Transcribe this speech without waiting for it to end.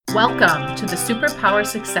Welcome to the Superpower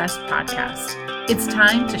Success Podcast. It's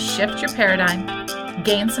time to shift your paradigm,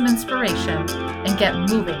 gain some inspiration, and get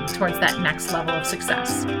moving towards that next level of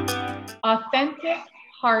success. Authentic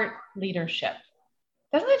heart leadership.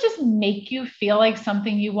 Doesn't it just make you feel like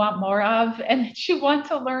something you want more of and that you want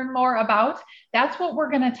to learn more about? That's what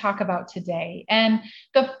we're going to talk about today. And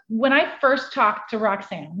when I first talked to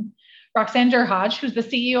Roxanne Derhodge, who's the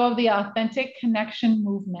CEO of the Authentic Connection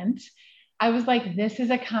Movement, I was like, this is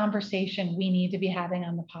a conversation we need to be having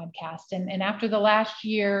on the podcast. And after the last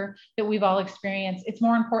year that we've all experienced, it's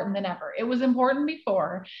more important than ever. It was important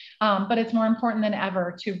before, but it's more important than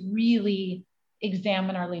ever to really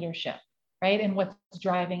examine our leadership, right? And what's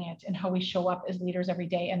driving it and how we show up as leaders every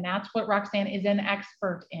day. And that's what Roxanne is an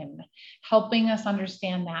expert in, helping us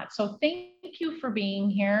understand that. So thank you for being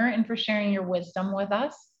here and for sharing your wisdom with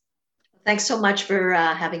us. Thanks so much for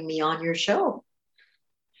having me on your show.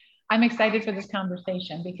 I'm excited for this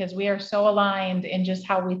conversation because we are so aligned in just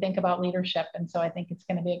how we think about leadership. And so I think it's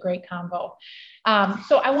going to be a great convo.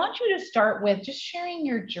 So I want you to start with just sharing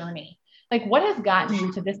your journey. Like, what has gotten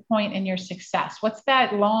you to this point in your success? What's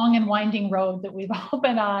that long and winding road that we've all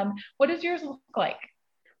been on? What does yours look like?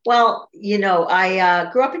 Well, I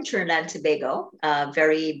grew up in Trinidad and Tobago,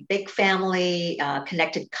 very big family,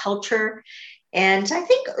 connected culture. And I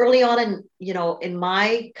think early on in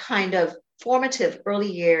my kind of formative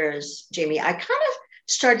early years, Jamie, I kind of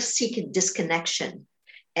started seeking disconnection.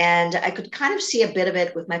 And I could kind of see a bit of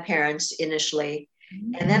it with my parents initially.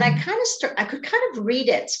 And then I could kind of read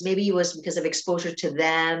it. Maybe it was because of exposure to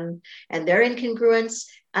them and their incongruence.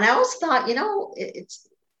 And I always thought,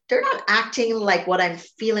 they're not acting like what I'm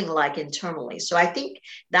feeling like internally. So I think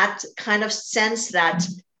that kind of sense that,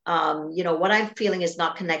 what I'm feeling is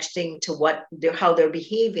not connecting to how they're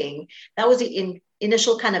behaving. That was the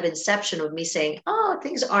initial kind of inception of me saying, oh,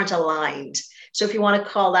 things aren't aligned. So if you want to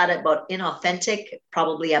call that about inauthentic,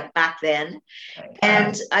 probably back then.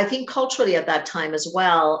 And I think culturally at that time as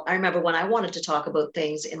well, I remember when I wanted to talk about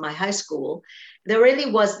things in my high school, there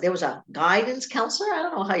was a guidance counselor. I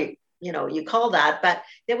don't know how you call that, but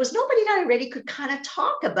there was nobody that I really could kind of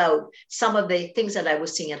talk about some of the things that I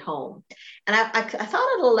was seeing at home. And I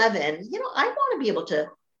thought at 11, I want to be able to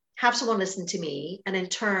have someone listen to me and in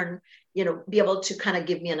turn, be able to kind of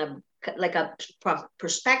give me a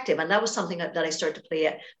perspective. And that was something that I started to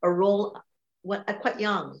play a role when quite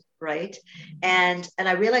young, right? And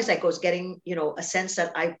I realized I was getting, a sense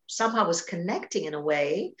that I somehow was connecting in a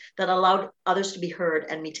way that allowed others to be heard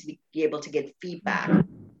and me to be able to get feedback.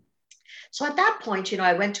 So at that point,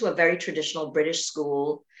 I went to a very traditional British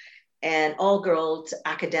school and all girls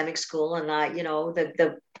academic school. And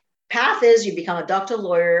the path is you become a doctor,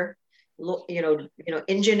 lawyer,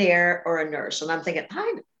 engineer or a nurse. And I'm thinking,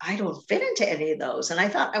 I don't fit into any of those. And I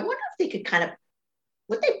thought, I wonder if they could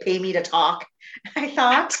would they pay me to talk? I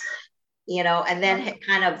thought, and then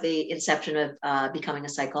kind of the inception of becoming a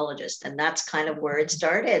psychologist. And that's kind of where it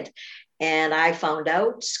started. And I found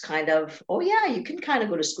out kind of, oh yeah, you can kind of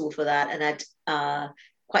go to school for that. And at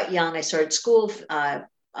quite young, I started school.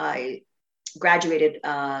 I graduated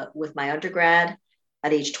with my undergrad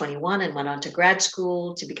at age 21 and went on to grad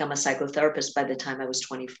school to become a psychotherapist by the time I was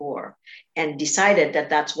 24 and decided that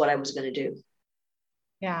that's what I was going to do.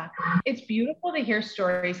 Yeah, it's beautiful to hear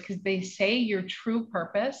stories because they say your true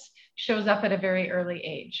purpose shows up at a very early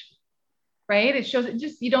age, right? It shows it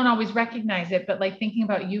just, you don't always recognize it, but like thinking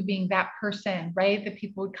about you being that person, right? That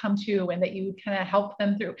people would come to and that you would kind of help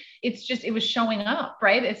them through. It was showing up,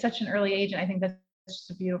 right? At such an early age. And I think that's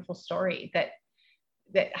just a beautiful story that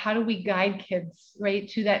how do we guide kids, right,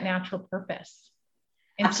 to that natural purpose?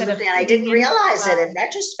 Absolutely. And I didn't realize it in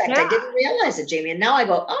retrospect. Yeah. I didn't realize it, Jamie. And now I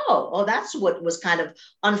go, oh, that's what was kind of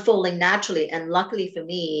unfolding naturally. And luckily for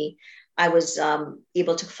me, I was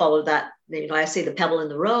able to follow that, I say the pebble in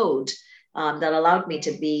the road that allowed me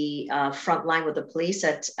to be frontline with the police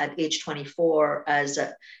at age 24 as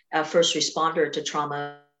a first responder to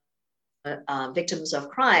trauma victims of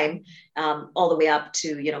crime, all the way up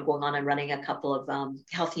to, going on and running a couple of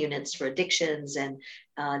health units for addictions and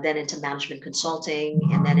then into management consulting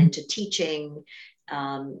and then into teaching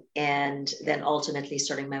and then ultimately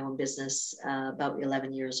starting my own business about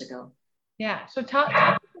 11 years ago. Yeah. So talk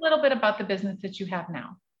a little bit about the business that you have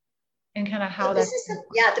now. And kind of how the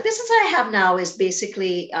business I have now is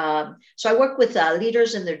basically, so I work with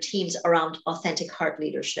leaders and their teams around authentic heart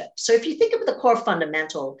leadership. So if you think of the core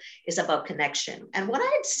fundamental is about connection. And what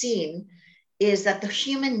I had seen is that the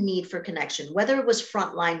human need for connection, whether it was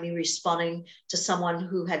frontline, me responding to someone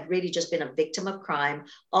who had really just been a victim of crime,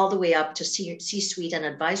 all the way up to C-suite and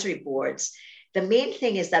advisory boards, the main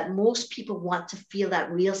thing is that most people want to feel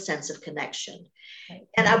that real sense of connection.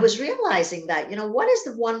 And I was realizing that, what is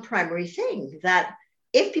the one primary thing that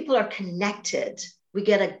if people are connected, we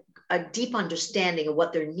get a deep understanding of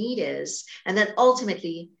what their need is. And then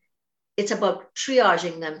ultimately, it's about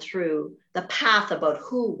triaging them through the path about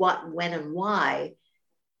who, what, when, and why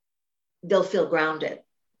they'll feel grounded.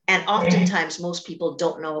 And oftentimes, most people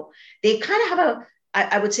don't know. They kind of have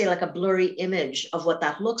I would say like a blurry image of what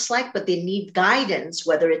that looks like, but they need guidance,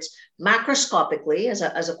 whether it's macroscopically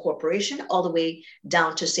as a corporation, all the way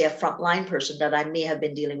down to, say, a frontline person that I may have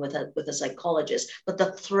been dealing with a psychologist, but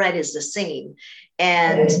the thread is the same.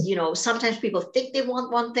 And, sometimes people think they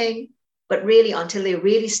want one thing, but really until they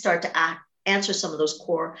really start to answer some of those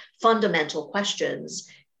core fundamental questions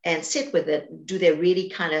and sit with it, do they really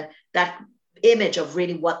kind of that image of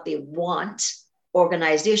really what they want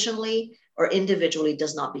organizationally or individually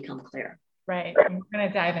does not become clear. Right. We're going to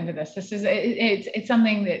dive into this. This is, it's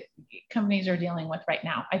something that companies are dealing with right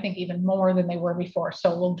now. I think even more than they were before.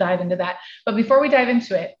 So we'll dive into that. But before we dive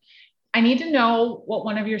into it, I need to know what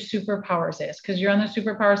one of your superpowers is, because you're on the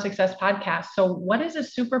Superpower Success podcast. So what is a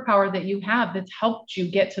superpower that you have that's helped you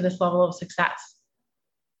get to this level of success?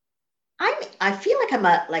 I feel like I'm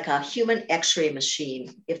a human X-ray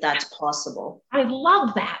machine, if that's possible. I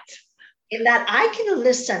love that. In that I can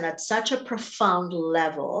listen at such a profound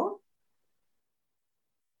level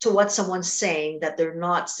to what someone's saying that they're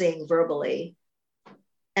not saying verbally,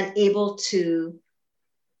 and able to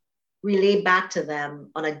relay back to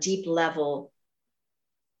them on a deep level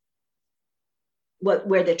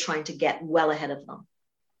where they're trying to get well ahead of them.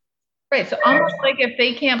 Right. So almost like if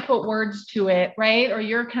they can't put words to it, right? Or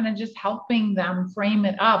you're kind of just helping them frame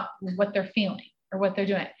it up, what they're feeling or what they're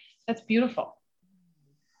doing. That's beautiful.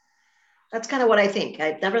 That's kind of what I think.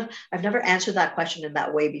 I've never answered that question in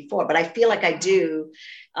that way before, but I feel like I do.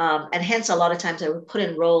 And hence a lot of times I would put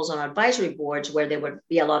in roles on advisory boards where there would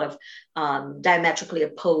be a lot of diametrically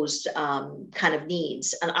opposed kind of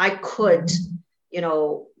needs. And I could,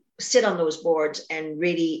 sit on those boards and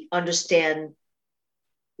really understand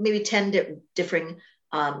maybe 10 different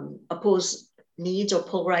opposed needs or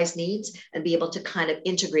polarized needs and be able to kind of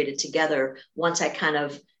integrate it together once I kind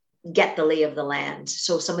of get the lay of the land.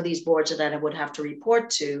 So some of these boards that I would have to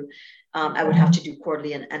report to, I would have to do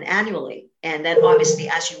quarterly and annually. And then obviously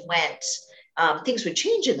as you went, things would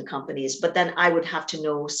change in the companies, but then I would have to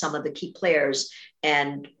know some of the key players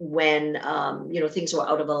and when, things were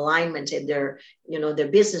out of alignment in their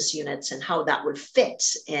business units and how that would fit.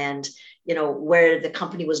 And, where the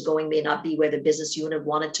company was going may not be where the business unit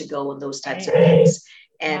wanted to go and those types of things.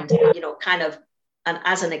 And, and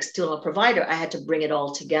as an external provider, I had to bring it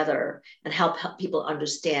all together and help people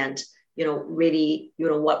understand, really,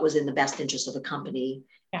 what was in the best interest of the company,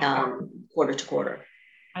 quarter to quarter.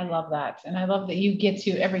 I love that. And I love that you get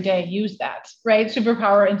to every day use that, right?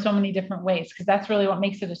 Superpower in so many different ways, because that's really what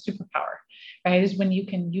makes it a superpower, right? Is when you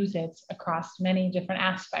can use it across many different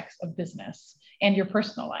aspects of business and your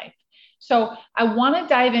personal life. So I want to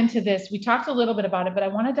dive into this. We talked a little bit about it, but I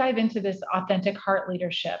want to dive into this authentic heart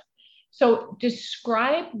leadership. So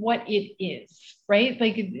describe what it is, right?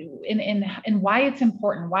 Like, and why it's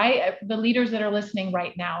important, why the leaders that are listening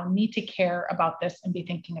right now need to care about this and be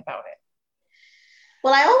thinking about it.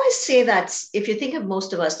 Well, I always say that if you think of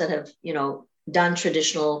most of us that have, done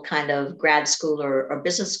traditional kind of grad school or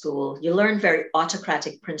business school, you learn very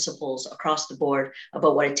autocratic principles across the board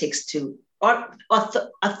about what it takes to, or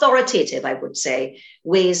authoritative, I would say,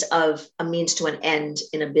 ways of a means to an end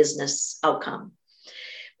in a business outcome.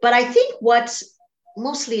 But I think what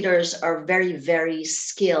most leaders are very, very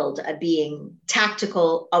skilled at being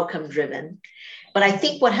tactical, outcome driven. But I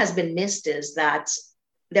think what has been missed is that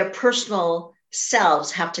their personal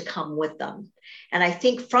selves have to come with them. And I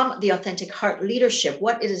think from the authentic heart leadership,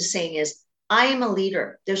 what it is saying is, I am a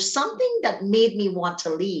leader. There's something that made me want to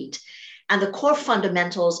lead. And the core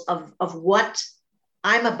fundamentals of what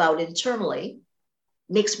I'm about internally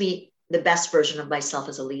makes me the best version of myself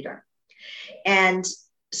as a leader. And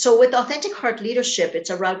so with authentic heart leadership,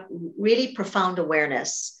 it's around really profound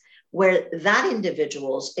awareness where that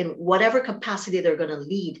individuals in whatever capacity they're going to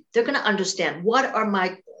lead, they're going to understand what are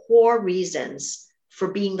my core reasons for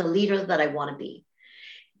being the leader that I want to be.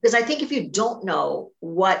 Because I think if you don't know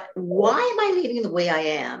why am I leading the way I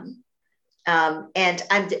am? And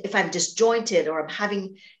if I'm disjointed or I'm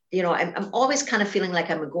having, I'm always kind of feeling like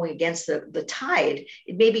I'm going against the tide,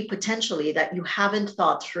 it may be potentially that you haven't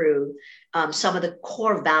thought through some of the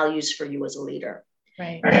core values for you as a leader.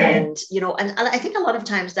 Right. And, and I think a lot of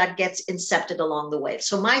times that gets incepted along the way.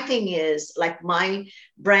 So my thing is like my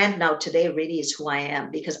brand now today really is who I am,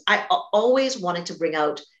 because I always wanted to bring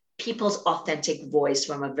out people's authentic voice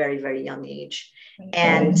from a very, very young age.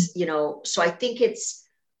 And, so I think it's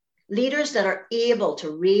leaders that are able to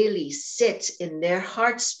really sit in their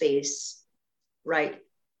heart space, right,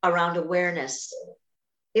 around awareness.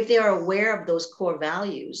 If they are aware of those core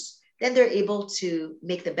values, then they're able to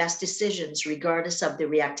make the best decisions regardless of the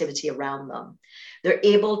reactivity around them. They're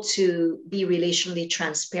able to be relationally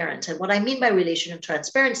transparent. And what I mean by relational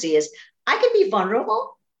transparency is I can be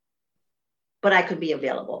vulnerable, but I could be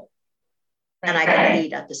available. And I can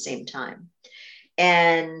lead at the same time.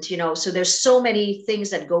 And, so there's so many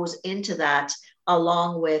things that goes into that,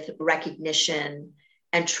 along with recognition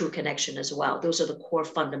and true connection as well. Those are the core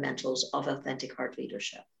fundamentals of authentic heart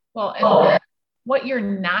leadership. Well, and what you're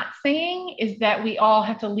not saying is that we all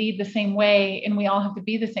have to lead the same way and we all have to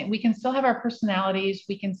be the same. We can still have our personalities.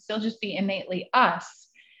 We can still just be innately us.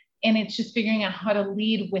 And it's just figuring out how to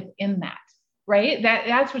lead within that, right?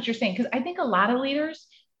 That's what you're saying. Because I think a lot of leaders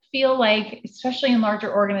feel like, especially in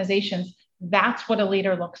larger organizations, that's what a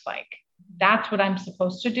leader looks like. That's what I'm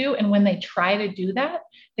supposed to do. And when they try to do that,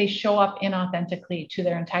 they show up inauthentically to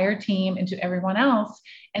their entire team and to everyone else.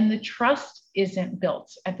 And the trust isn't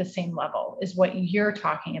built at the same level is what you're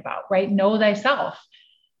talking about, right? Know thyself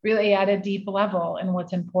really at a deep level and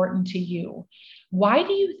what's important to you. Why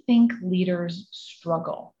do you think leaders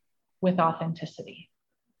struggle with authenticity?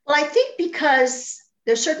 Well, I think because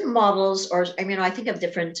there's certain models, or I think of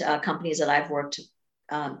different companies that I've worked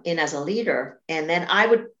in as a leader, and then I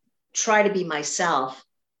would try to be myself,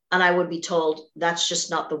 and I would be told that's just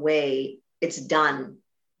not the way it's done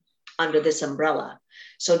under this umbrella.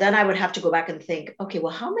 So then I would have to go back and think, okay,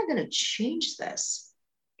 well, how am I going to change this?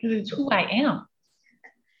 Because it's who I am.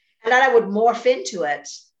 And then I would morph into it,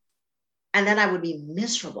 and then I would be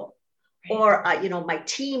miserable. Right. Or, my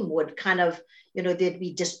team would kind of, there'd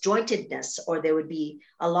be disjointedness, or there would be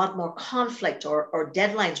a lot more conflict, or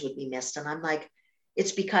deadlines would be missed. And I'm like,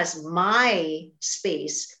 it's because my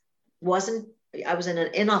space I was in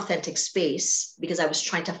an inauthentic space because I was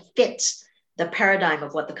trying to fit the paradigm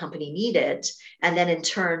of what the company needed. And then in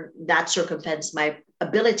turn, that circumvents my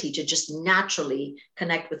ability to just naturally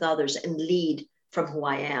connect with others and lead from who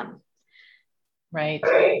I am. Right.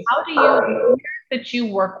 How do you, that you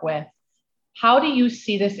work with, how do you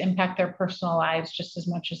see this impact their personal lives just as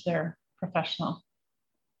much as their professional?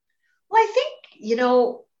 Well, I think,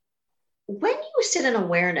 when you sit in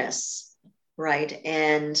awareness, right,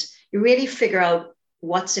 and you really figure out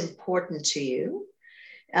what's important to you,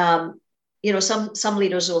 some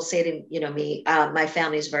leaders will say to me, my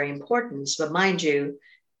family is very important. But mind you,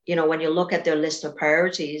 when you look at their list of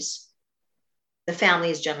priorities, the family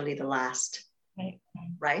is generally the last.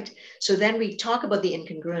 Right. So then we talk about the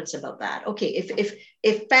incongruence about that. Okay,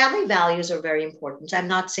 if family values are very important, I'm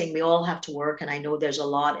not saying we all have to work, and I know there's a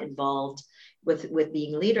lot involved with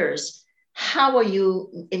being leaders. How are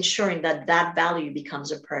you ensuring that value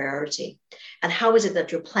becomes a priority? And how is it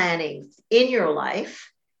that you're planning in your life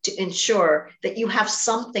to ensure that you have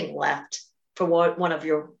something left for one of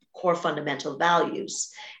your core fundamental values?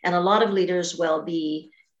 And a lot of leaders will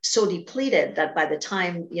be so depleted that by the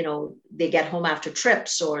time, they get home after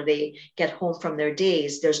trips or they get home from their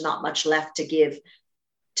days, there's not much left to give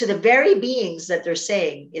to the very beings that they're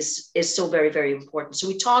saying is so very, very important. So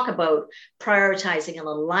we talk about prioritizing and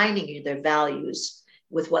aligning their values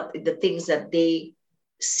with the things that they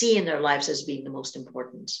see in their lives as being the most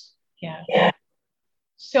important. Yeah.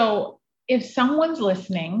 So if someone's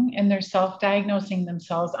listening and they're self-diagnosing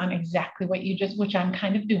themselves on exactly what you just, which I'm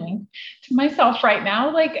kind of doing to myself right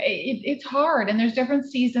now, like it's hard, and there's different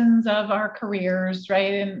seasons of our careers,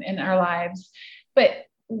 right, in our lives, but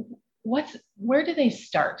where do they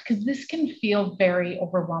start? Because this can feel very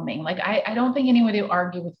overwhelming. Like, I don't think anyone would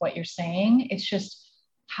argue with what you're saying. It's just,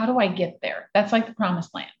 how do I get there? That's like the promised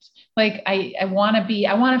land. Like, I want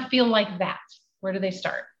to feel like that. Where do they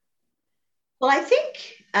start? Well, I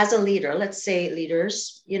think as a leader, let's say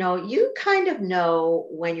leaders, you kind of know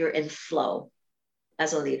when you're in flow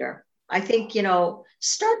as a leader. I think,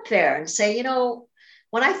 start there and say,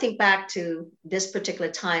 when I think back to this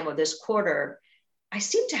particular time or this quarter, I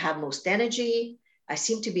seem to have most energy. I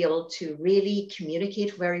seem to be able to really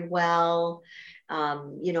communicate very well.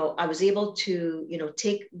 I was able to,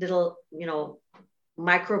 take little,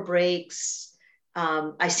 micro breaks.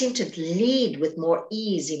 I seem to lead with more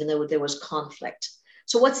ease, even though there was conflict.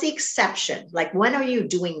 So what's the exception? Like, when are you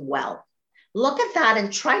doing well? Look at that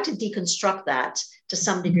and try to deconstruct that to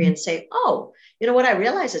some degree and say, oh, what I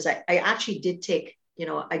realized is I actually did take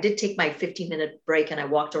I did take my 15-minute break and I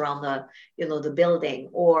walked around the building.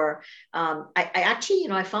 Or I actually,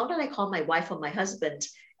 I found that I called my wife or my husband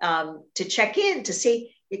to check in to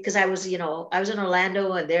say, because I was in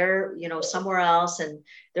Orlando and they're, somewhere else, and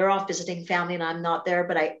they're off visiting family and I'm not there.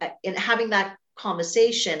 But in having that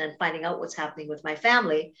conversation and finding out what's happening with my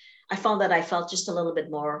family, I found that I felt just a little bit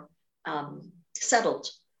more settled.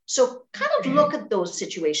 So kind of look at those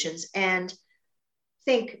situations and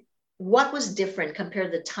think what was different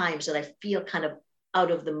compared to the times that I feel kind of out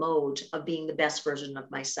of the mode of being the best version of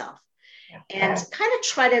myself. And kind of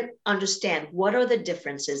try to understand what are the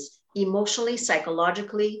differences emotionally,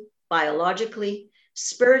 psychologically, biologically,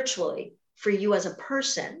 spiritually for you as a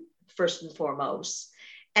person, first and foremost.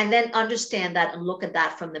 And then understand that and look at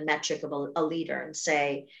that from the metric of a leader and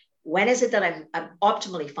say, when is it that I'm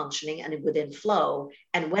optimally functioning and within flow?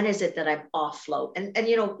 And when is it that I'm off flow? And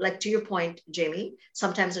like to your point, Jamie,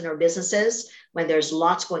 sometimes in our businesses, when there's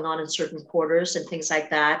lots going on in certain quarters and things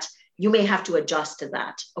like that, you may have to adjust to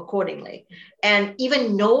that accordingly. And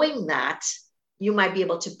even knowing that, you might be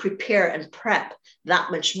able to prepare and prep that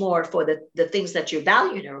much more for the things that you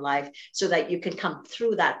value in your life so that you can come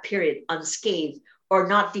through that period unscathed or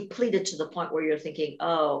not depleted to the point where you're thinking,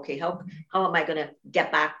 oh, okay, how am I going to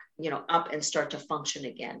get back, up and start to function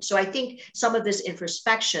again? So I think some of this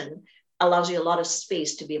introspection allows you a lot of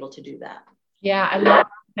space to be able to do that. Yeah, I love.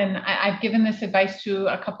 And I've given this advice to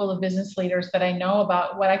a couple of business leaders that I know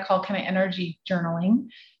about what I call kind of energy journaling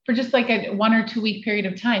for just like a 1 or 2 week period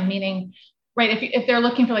of time, meaning, right, if they're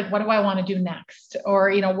looking for like, what do I want to do next?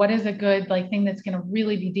 Or, what is a good like thing that's going to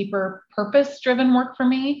really be deeper purpose driven work for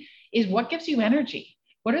me is what gives you energy?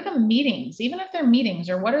 What are the meetings, even if they're meetings,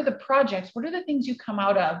 or what are the projects? What are the things you come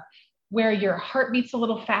out of where your heart beats a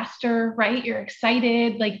little faster, right? You're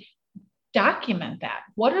excited, like document that.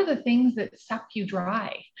 What are the things that suck you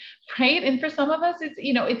dry, right? And for some of us,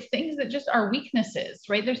 it's things that just are weaknesses,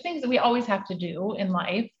 right? There's things that we always have to do in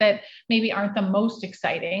life that maybe aren't the most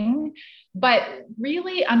exciting, but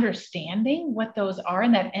really understanding what those are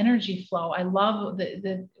and that energy flow. I love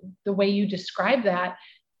the way you describe that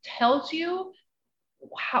tells you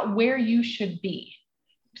where you should be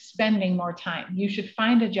spending more time. You should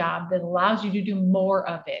find a job that allows you to do more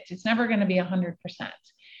of it. It's never going to be 100%.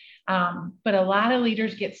 But a lot of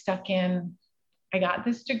leaders get stuck in, I got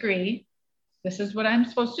this degree. This is what I'm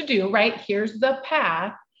supposed to do, right? Here's the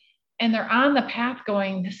path. And they're on the path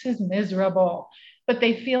going, this is miserable, but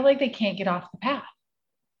they feel like they can't get off the path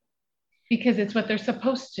because it's what they're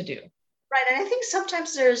supposed to do. Right. And I think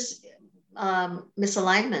sometimes there's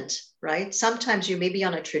misalignment, right? Sometimes you may be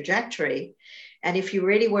on a trajectory. And if you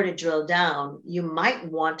really were to drill down, you might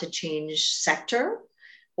want to change sector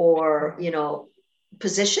or,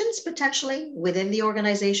 positions potentially within the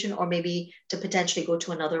organization, or maybe to potentially go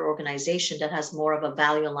to another organization that has more of a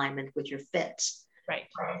value alignment with your fit.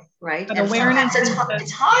 Right. And awareness,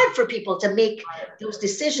 it's hard for people to make those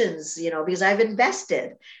decisions, because I've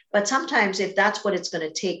invested. But sometimes if that's what it's going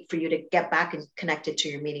to take for you to get back and connected to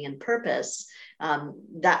your meaning and purpose,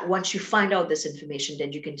 that once you find out this information,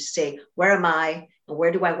 then you can say, where am I and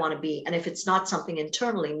where do I want to be? And if it's not something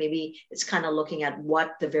internally, maybe it's kind of looking at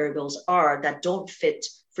what the variables are that don't fit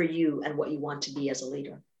for you and what you want to be as a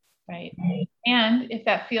leader. Right. And if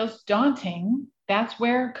that feels daunting, that's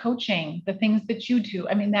where coaching, the things that you do,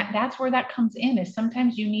 that's where that comes in, is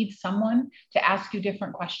sometimes you need someone to ask you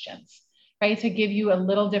different questions, right? To give you a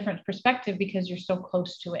little different perspective because you're so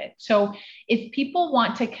close to it. So if people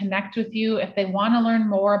want to connect with you, if they want to learn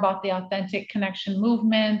more about the Authentic Connection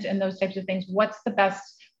movement and those types of things, what's the best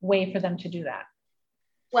way for them to do that?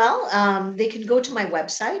 Well, they can go to my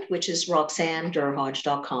website, which is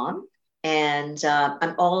roxannederhodge.com. And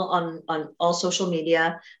I'm all on all social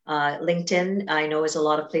media. LinkedIn, I know, is a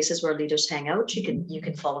lot of places where leaders hang out. You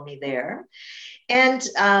can follow me there. And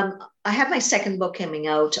I have my second book coming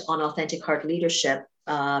out on authentic heart leadership.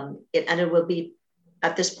 And it will be,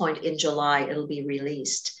 at this point in July, it'll be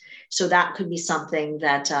released. So that could be something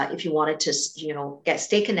that if you wanted to,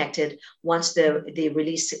 stay connected, once the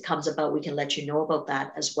release comes about, we can let you know about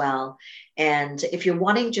that as well. And if you're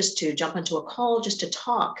wanting just to jump into a call, just to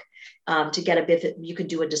talk, to get a bit, you could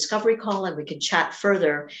do a discovery call and we can chat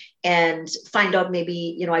further and find out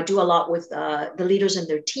maybe, I do a lot with the leaders and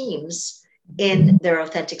their teams in their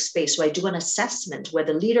authentic space. So I do an assessment where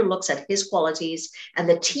the leader looks at his qualities and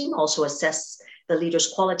the team also assess the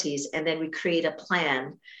leader's qualities. And then we create a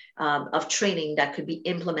plan of training that could be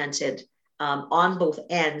implemented on both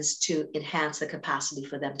ends to enhance the capacity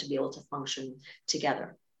for them to be able to function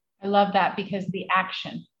together. I love that, because the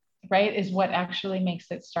action, right, is what actually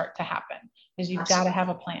makes it start to happen, is you've got to have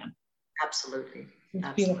a plan. Absolutely.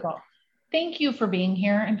 It's beautiful. Thank you for being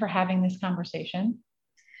here and for having this conversation.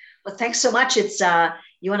 Well, thanks so much. It's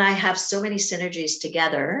you and I have so many synergies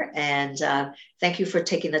together, and thank you for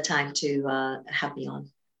taking the time to have me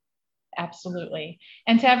on. Absolutely.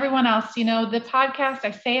 And to everyone else, the podcast,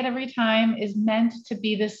 I say it every time, is meant to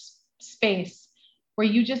be this space where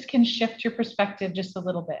you just can shift your perspective just a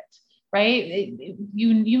little bit, right?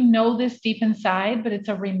 You know this deep inside, but it's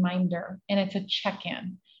a reminder and it's a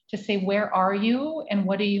check-in to say, where are you and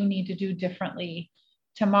what do you need to do differently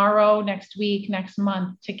tomorrow, next week, next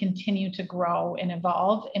month to continue to grow and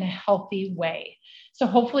evolve in a healthy way. So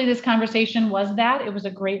hopefully this conversation was that. It was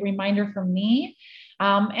a great reminder for me.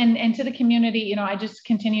 And to the community, I just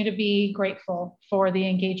continue to be grateful for the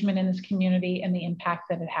engagement in this community and the impact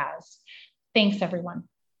that it has. Thanks, everyone.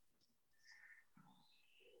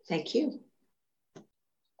 Thank you.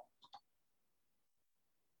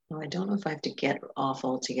 I don't know if I have to get off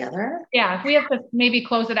altogether. Yeah, we have to maybe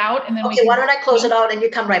close it out and then why don't I close it out and you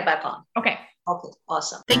come right back on? Okay. Okay,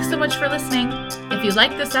 awesome. Thanks so much for listening. If you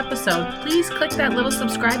like this episode, please click that little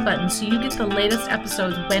subscribe button so you get the latest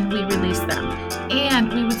episodes when we release them.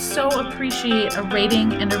 And we would so appreciate a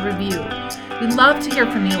rating and a review. We'd love to hear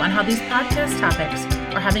from you on how these podcast topics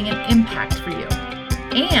are having an impact for you.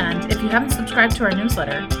 And if you haven't subscribed to our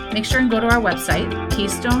newsletter, make sure and go to our website,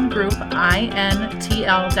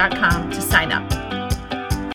 KeystoneGroupINTL.com, to sign up.